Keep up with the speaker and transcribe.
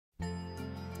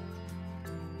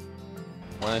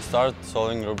When I start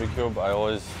solving Rubik Cube, I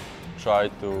always try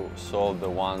to solve the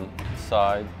one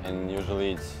side, and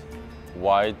usually it's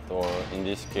white, or in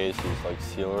this case it's like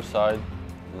silver side.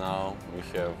 Now we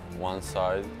have one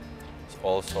side, it's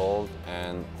all solved,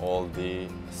 and all the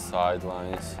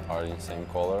sidelines are in same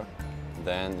color.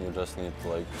 Then you just need to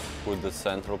like put the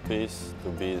central piece to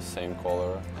be the same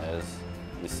color as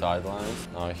the sidelines.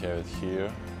 Now I have it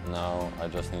here. Now I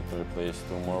just need to replace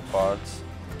two more parts.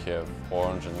 We have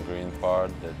orange and green part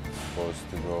that's supposed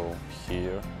to go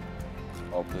here,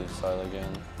 opposite side again.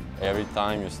 Every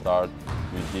time you start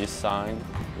with this sign,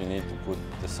 you need to put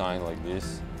the sign like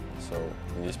this. So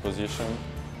in this position,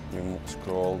 you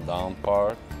scroll down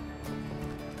part,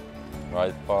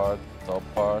 right part, top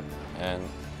part, and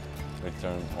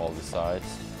return all the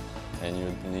sides. And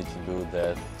you need to do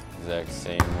that exact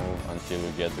same move until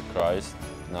you get the Christ.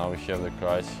 Now we have the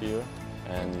Christ here,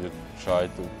 and you try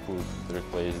to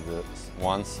replace the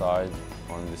one side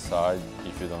on the side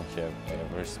if you don't have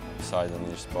every side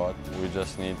on each spot. We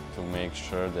just need to make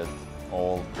sure that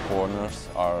all corners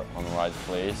are on the right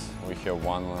place. We have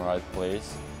one on the right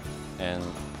place and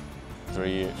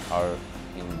three are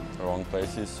in the wrong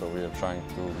places, so we are trying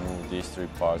to move these three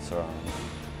parts around.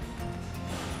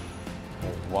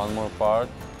 One more part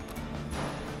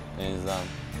and it's done.